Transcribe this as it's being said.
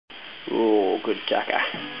Oh, good tucker.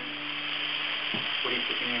 What are you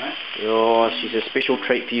cooking here, mate? Oh, she's a special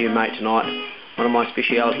treat for you, mate, tonight. One of my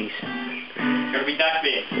specialities. Gotta be duck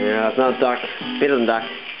there. Yeah, it's not duck. Better than duck.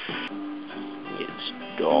 It's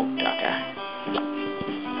dog tucker.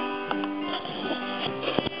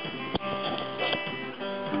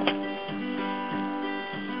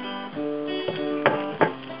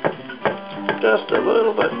 Just a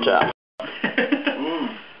little bit tough.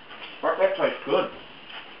 Right, that tastes good.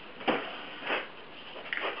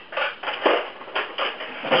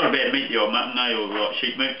 It's not a bad meat, the old mutton, eh, or like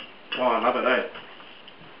sheep meat. Oh, I love it, eh?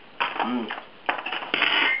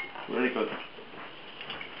 Really good.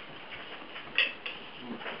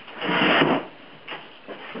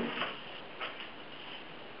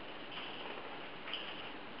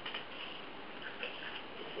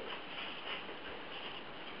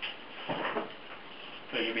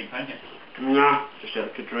 So you've been painting? Nah, just out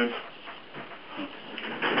of kid's room.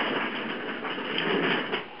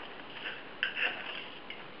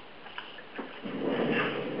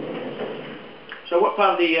 So what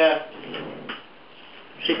part of the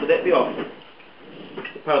sheep would that be off?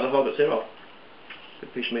 What part of the hogget's that off?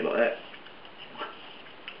 Good piece of meat like that.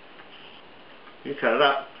 You cut it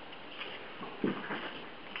up.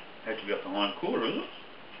 Has to be off the hind quarter, isn't it?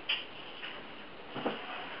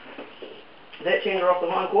 Is that tender off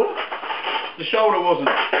the hind quarter? The shoulder wasn't.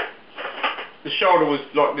 The shoulder was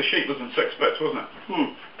like the sheep was in 6 bits, wasn't it?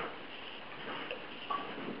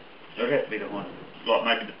 So it'd have to be the hind, like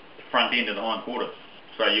maybe the front end of the hind quarter.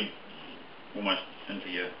 So you almost into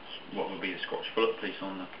your what would be a Scotch fillet piece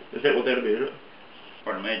on the. Is that what that'll be, is it?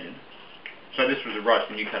 I'd imagine. So this was a roast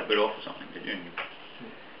and you cut a bit off or something, did you?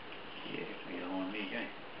 Yeah, it has to be the hind leg, eh?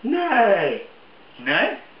 No!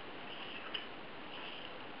 No?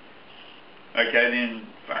 Okay then,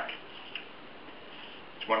 fuck.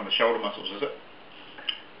 It's one of the shoulder muscles, is it?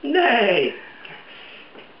 No!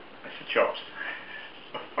 That's the chops.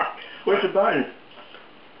 Oh, fuck. Where's the bone?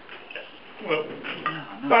 Well,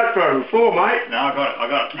 no. Don't throw it on the floor, mate. No, I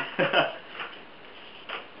got it,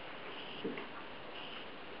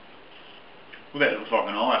 Well, that looks like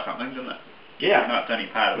an eye or something, doesn't it? Yeah. No, it's only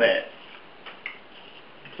part of that.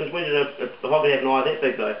 Since when did a hogget have an eye that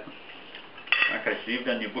big, though? Okay, so you've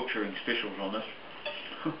done your butchering specials on this.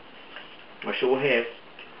 I sure have.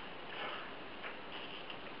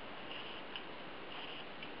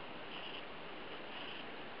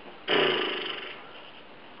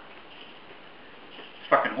 It's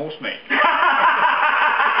fucking horse meat.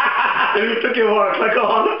 It took you a while to click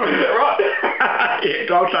on. Is that right? Yeah,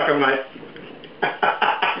 dog sucker, mate.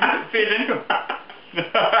 Fair income.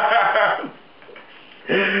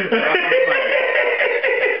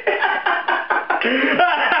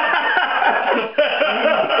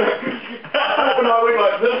 When I went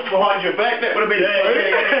like this behind your back, that would have been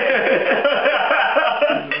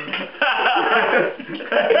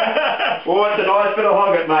Boy, it's a nice bit of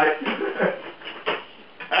hogget, mate.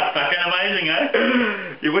 Fucking amazing,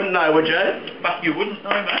 eh? You wouldn't know, would you? Fuck, you wouldn't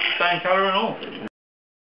know, mate. Same colour and all.